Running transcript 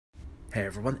Hey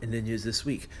everyone, in the news this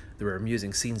week, there were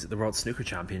amusing scenes at the World Snooker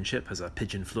Championship as a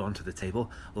pigeon flew onto the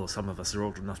table, although some of us are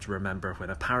old enough to remember when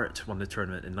a parrot won the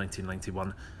tournament in 1991.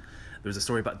 There was a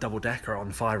story about double-decker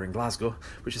on fire in Glasgow,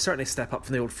 which is certainly a step up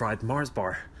from the old fried Mars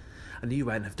bar. And the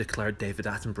UN have declared David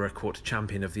Attenborough, quote,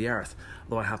 champion of the earth.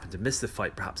 Although I happened to miss the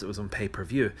fight, perhaps it was on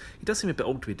pay-per-view. He does seem a bit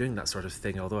old to be doing that sort of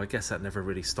thing, although I guess that never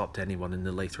really stopped anyone in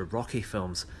the later Rocky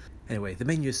films. Anyway, the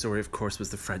main news story, of course,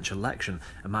 was the French election.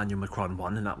 Emmanuel Macron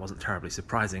won, and that wasn't terribly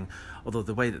surprising, although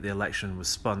the way that the election was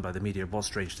spun by the media was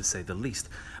strange to say the least.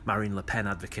 Marine Le Pen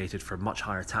advocated for much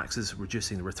higher taxes,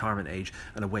 reducing the retirement age,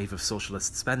 and a wave of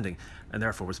socialist spending, and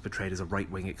therefore was portrayed as a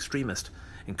right-wing extremist.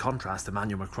 In contrast,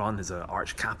 Emmanuel Macron is an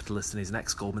arch-capitalist and he's an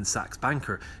ex-Goldman Sachs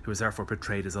banker, who was therefore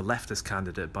portrayed as a leftist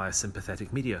candidate by a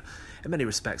sympathetic media. In many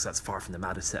respects, that's far from the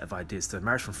maddest set of ideas to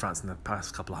emerge from France in the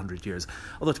past couple of hundred years,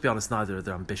 although to be honest, neither of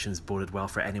their ambitions boded well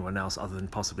for anyone else other than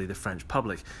possibly the French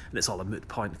public, and it's all a moot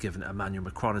point given that Emmanuel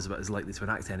Macron is about as likely to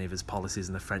enact any of his policies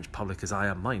in the French public as I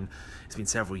am mine. It's been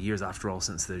several years after all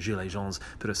since the Gilets jaunes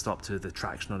put a stop to the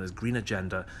traction on his green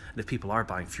agenda, and if people are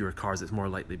buying fewer cars, it's more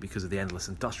likely because of the endless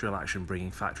industrial action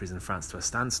bringing factories in France to a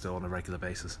standstill on a regular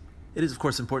basis. It is of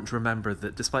course important to remember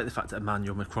that despite the fact that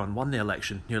Emmanuel Macron won the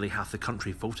election, nearly half the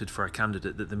country voted for a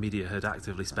candidate that the media had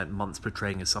actively spent months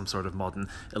portraying as some sort of modern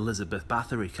Elizabeth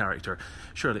Bathory character.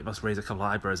 Surely it must raise a couple of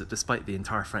eyebrows that despite the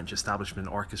entire French establishment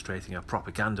orchestrating a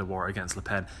propaganda war against Le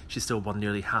Pen, she still won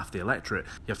nearly half the electorate.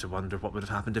 You have to wonder what would have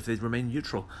happened if they'd remained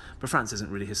neutral. But France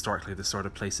isn't really historically the sort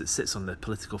of place that sits on the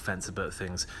political fence about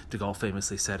things. De Gaulle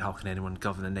famously said, how can anyone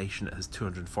govern a nation that has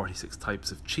 246 types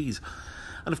of cheese?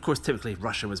 And of course, typically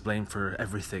Russia was blamed for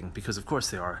everything, because of course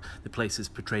they are. The place is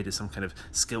portrayed as some kind of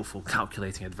skillful,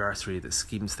 calculating adversary that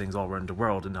schemes things all around the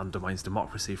world and undermines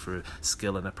democracy through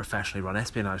skill in a professionally run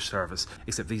espionage service.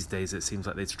 Except these days it seems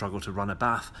like they'd struggle to run a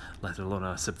bath, let alone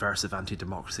a subversive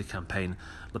anti-democracy campaign.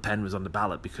 Le Pen was on the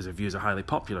ballot because her views are highly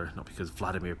popular, not because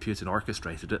Vladimir Putin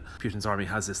orchestrated it. Putin's army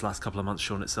has this last couple of months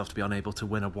shown itself to be unable to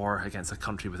win a war against a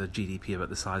country with a GDP about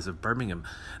the size of Birmingham.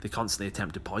 They constantly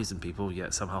attempt to poison people,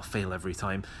 yet somehow fail every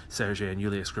time. Sergei and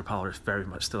Yulia Skripal are very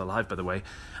much still alive, by the way,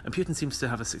 and Putin seems to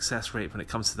have a success rate when it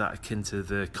comes to that akin to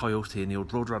the Coyote in the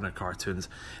old Roadrunner cartoons.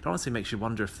 It honestly makes you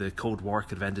wonder if the Cold War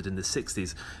could have ended in the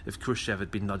 60s, if Khrushchev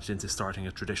had been nudged into starting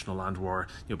a traditional land war,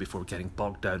 before getting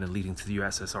bogged down and leading to the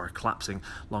USSR collapsing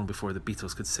long before the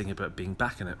Beatles could sing about being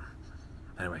back in it.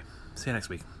 Anyway, see you next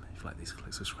week. If you like these,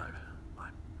 click subscribe.